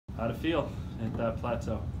How'd it feel at that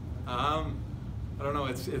plateau? I don't know.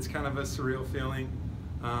 It's kind of a surreal feeling.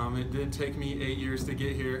 It did take me 8 years to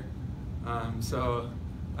get here, so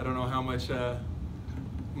I don't know how much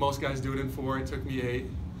most guys do it in 4. It took me 8.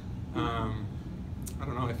 I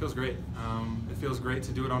don't know. It feels great. It feels great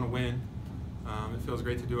to do it on a win. It feels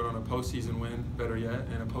great to do it on a postseason win, better yet,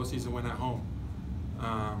 and a postseason win at home.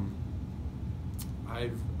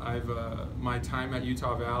 My time at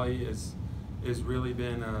Utah Valley is really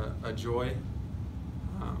been a joy.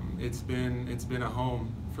 It's been a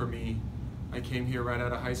home for me. I came here right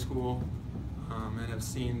out of high school and have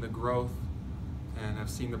seen the growth and have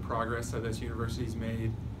seen the progress that this university's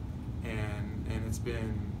made, and it's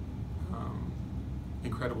been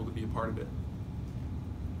incredible to be a part of it.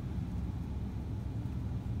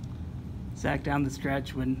 Zach, down the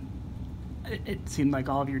stretch when it seemed like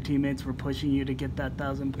all of your teammates were pushing you to get that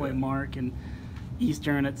 1,000-point mark, and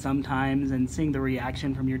Eastern at some times, and seeing the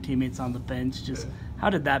reaction from your teammates on the bench, just how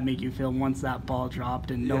did that make you feel once that ball dropped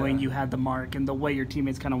and knowing you had the mark and the way your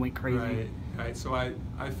teammates kind of went crazy? Right. So I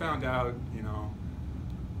found out,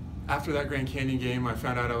 after that Grand Canyon game, I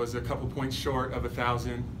found out I was a couple points short of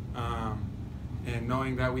 1,000. And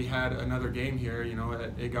knowing that we had another game here,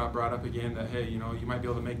 it got brought up again that, hey, you might be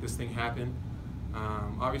able to make this thing happen.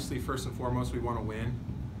 Obviously, first and foremost, we want to win,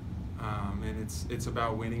 and it's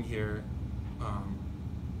about winning here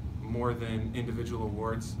more than individual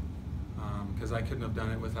awards, because I couldn't have done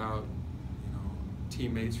it without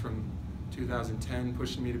teammates from 2010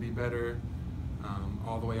 pushing me to be better,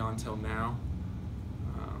 all the way on till now.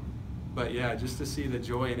 But yeah, just to see the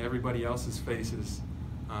joy in everybody else's faces,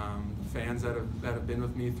 fans that have been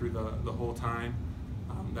with me through the whole time,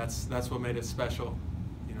 that's what made it special.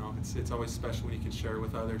 It's always special when you can share it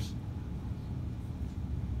with others.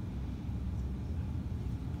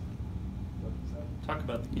 Talk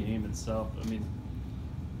about the game itself. I mean,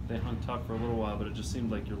 they hung tough for a little while, but it just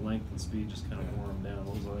seemed like your length and speed just kind of wore them down.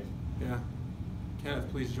 What was it like? Yeah. Kenneth,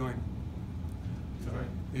 please join. Sorry.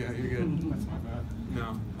 Yeah, you're good. That's my bad.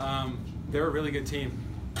 No. They're a really good team.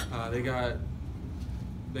 They got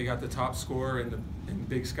the top scorer in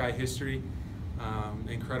Big Sky history.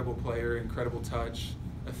 Incredible player, incredible touch,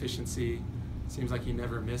 efficiency. Seems like he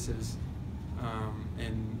never misses.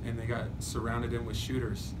 And they got surrounded him with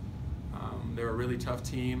shooters. They're a really tough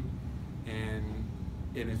team, and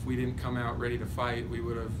if we didn't come out ready to fight, we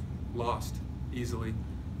would have lost easily.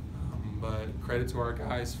 But credit to our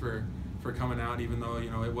guys for coming out, even though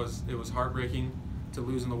it was heartbreaking to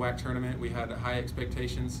lose in the WAC tournament. We had high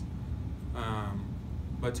expectations,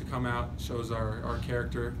 but to come out shows our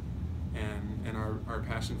character and our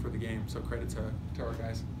passion for the game. So credit to our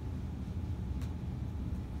guys.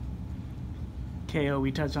 KO,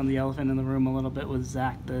 we touched on the elephant in the room a little bit with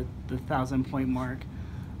Zach, the 1,000-point mark,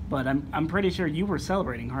 but I'm pretty sure you were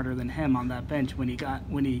celebrating harder than him on that bench when he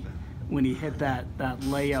hit that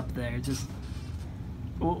layup there. Just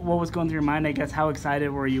what was going through your mind? I guess how excited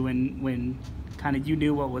were you when kind of you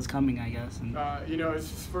knew what was coming? I guess. And it's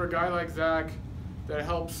just for a guy like Zach that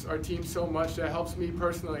helps our team so much, that helps me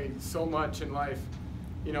personally so much in life.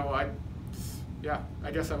 I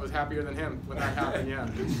guess I was happier than him when that happened. Yeah,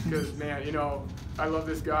 because man, I love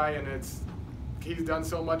this guy, and he's done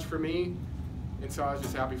so much for me, and so I was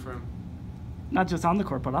just happy for him. Not just on the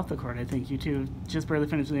court, but off the court. I think you two just barely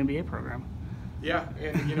finished the NBA program. Yeah,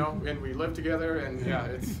 and and we live together, and yeah,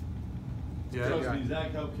 it's. Trust me,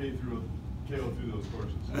 Zach helped KO through those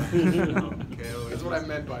courses. That's what I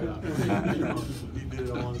meant by that. He did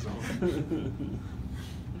it all on his own.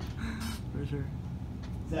 For sure.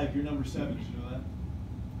 Zach, you're number 7. Did you know that?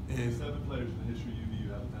 And 7 players in the history of UVU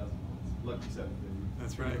have 1,000 points. Lucky 7, baby.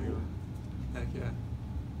 that's right. Heck yeah.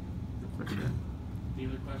 Any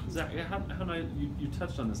other questions? Zach, how nice, you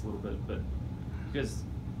touched on this a little bit, but you guys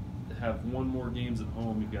have won more games at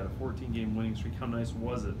home. You've got a 14-game winning streak. How nice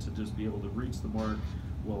was it to just be able to reach the mark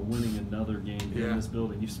while winning another game in this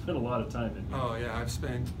building? You've spent a lot of time in here. Oh yeah, I've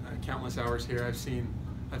spent countless hours here. I've seen,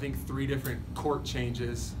 I think, 3 different court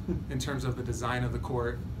changes in terms of the design of the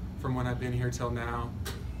court from when I've been here till now.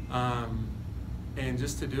 And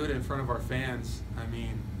just to do it in front of our fans, I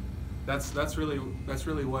mean, that's really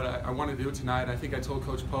what I want to do tonight. I think I told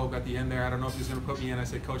Coach Pope at the end there, I don't know if he's going to put me in. I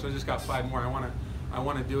said, Coach, I just got 5 more. I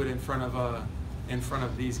want to do it in front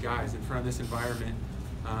of these guys, in front of this environment,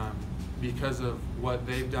 because of what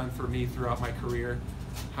they've done for me throughout my career,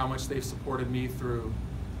 how much they've supported me through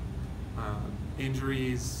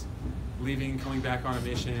injuries, leaving, coming back on a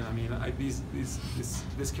mission. I mean,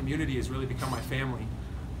 this community has really become my family,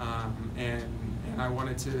 and I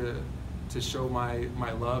wanted to show my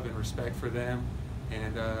love and respect for them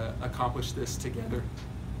and accomplish this together.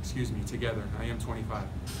 Excuse me, together. I am 25.